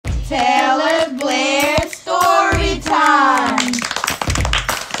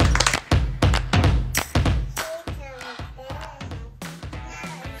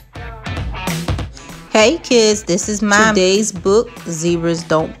Hey kids, this is my today's book, Zebras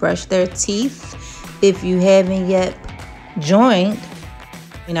Don't Brush Their Teeth. If you haven't yet joined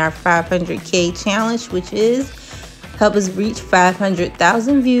in our 500K challenge, which is help us reach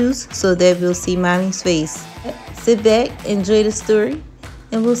 500,000 views so that we'll see Mommy's face. Sit back, enjoy the story,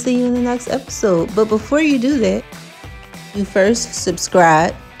 and we'll see you in the next episode. But before you do that, you first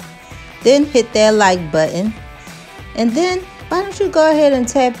subscribe, then hit that like button, and then why don't you go ahead and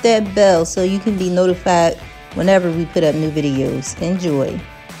tap that bell so you can be notified whenever we put up new videos. Enjoy.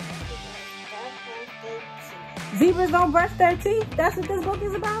 Zebras don't brush their teeth? That's what this book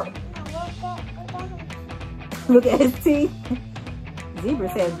is about? Look at his teeth.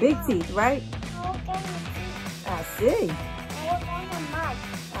 Zebras have big teeth, right? I see.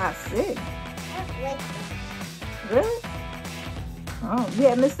 I see. Really? Oh, you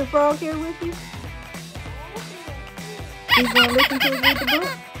have Mr. Frog here with you? He's going to listen to us read the book?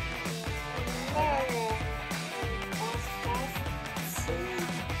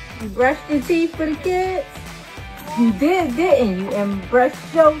 You brushed your teeth for the kids? You did, didn't you? And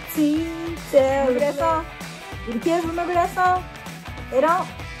brushed your teeth. Remember that song? Do the kids remember that song? They don't?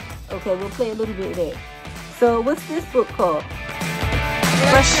 Okay, we'll play a little bit of that. So, what's this book called?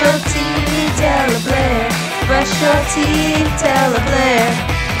 Brush your teeth, tell a Blair. Brush your teeth, tell a Blair.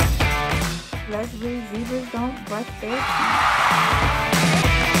 Let's read Zebras Don't Brush Their Teeth.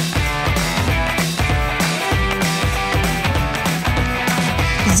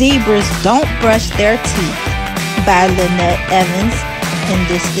 Zebras Don't Brush Their Teeth by Lynette Evans, and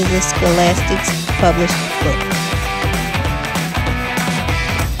this is a Scholastic's published book.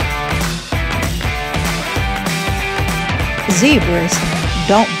 Zebras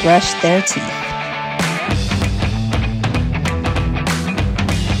don't brush their teeth.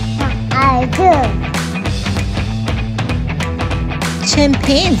 I do.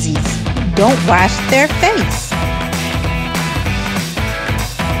 Chimpanzees don't wash their face.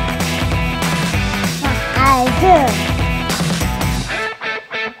 I do.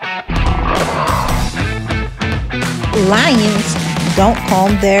 Lions don't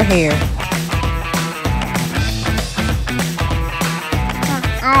comb their hair.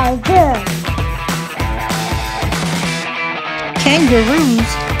 I do. Kangaroos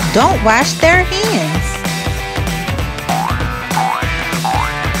don't wash their hands.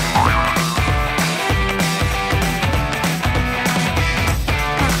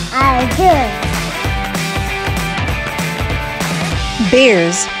 I do.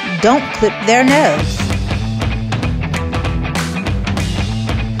 Bears don't clip their nose.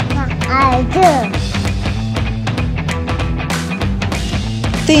 I do.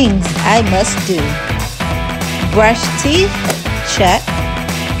 Things I must do. Brush teeth, check.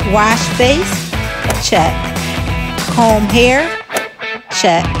 Wash face, check. Comb hair,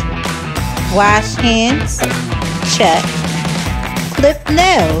 check. Wash hands, check. Clip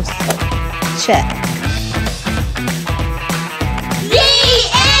nails, check.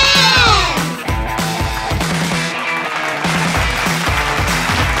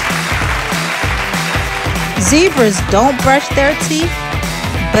 Zebras don't brush their teeth,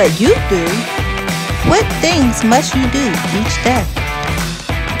 but you do. What things must you do each day?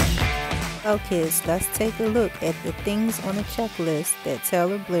 Well, kids, let's take a look at the things on the checklist that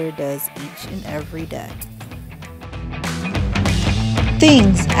Taylor Blair does each and every day.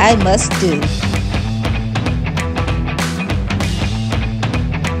 Things I must do.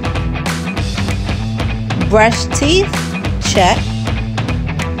 Brush teeth, check.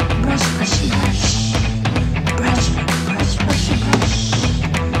 Brush, brushy, brush. Brush, brush, brushy, brush.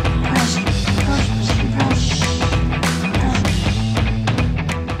 Brush, brush, brushy, brush.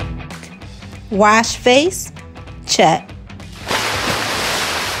 Wash face, check.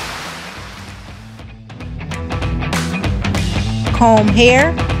 Comb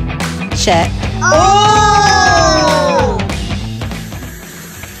hair, check. Oh!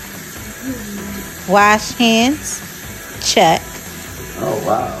 Wash hands, check. Oh,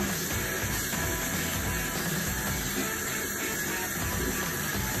 wow.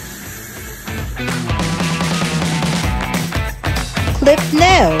 Clip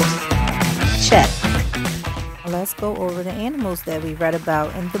nails, check. Let's go over the animals that we read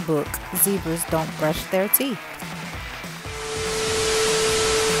about in the book, Zebras Don't Brush Their Teeth.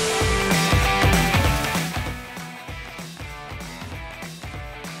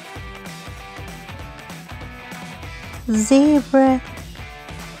 Zebra.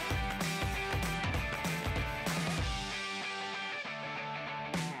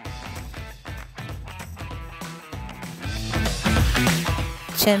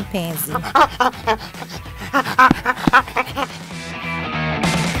 Chimpanzee.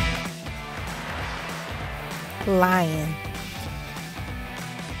 Lion.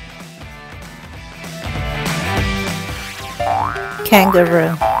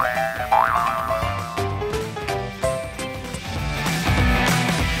 Kangaroo.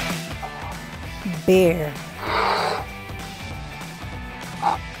 Bear.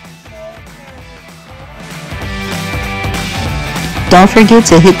 Don't forget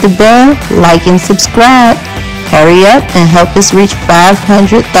to hit the bell, like, and subscribe. Hurry up and help us reach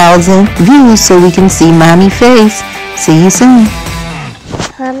 500,000 views so we can see Mommy face. See you soon.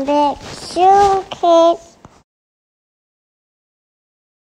 Come back soon, kids.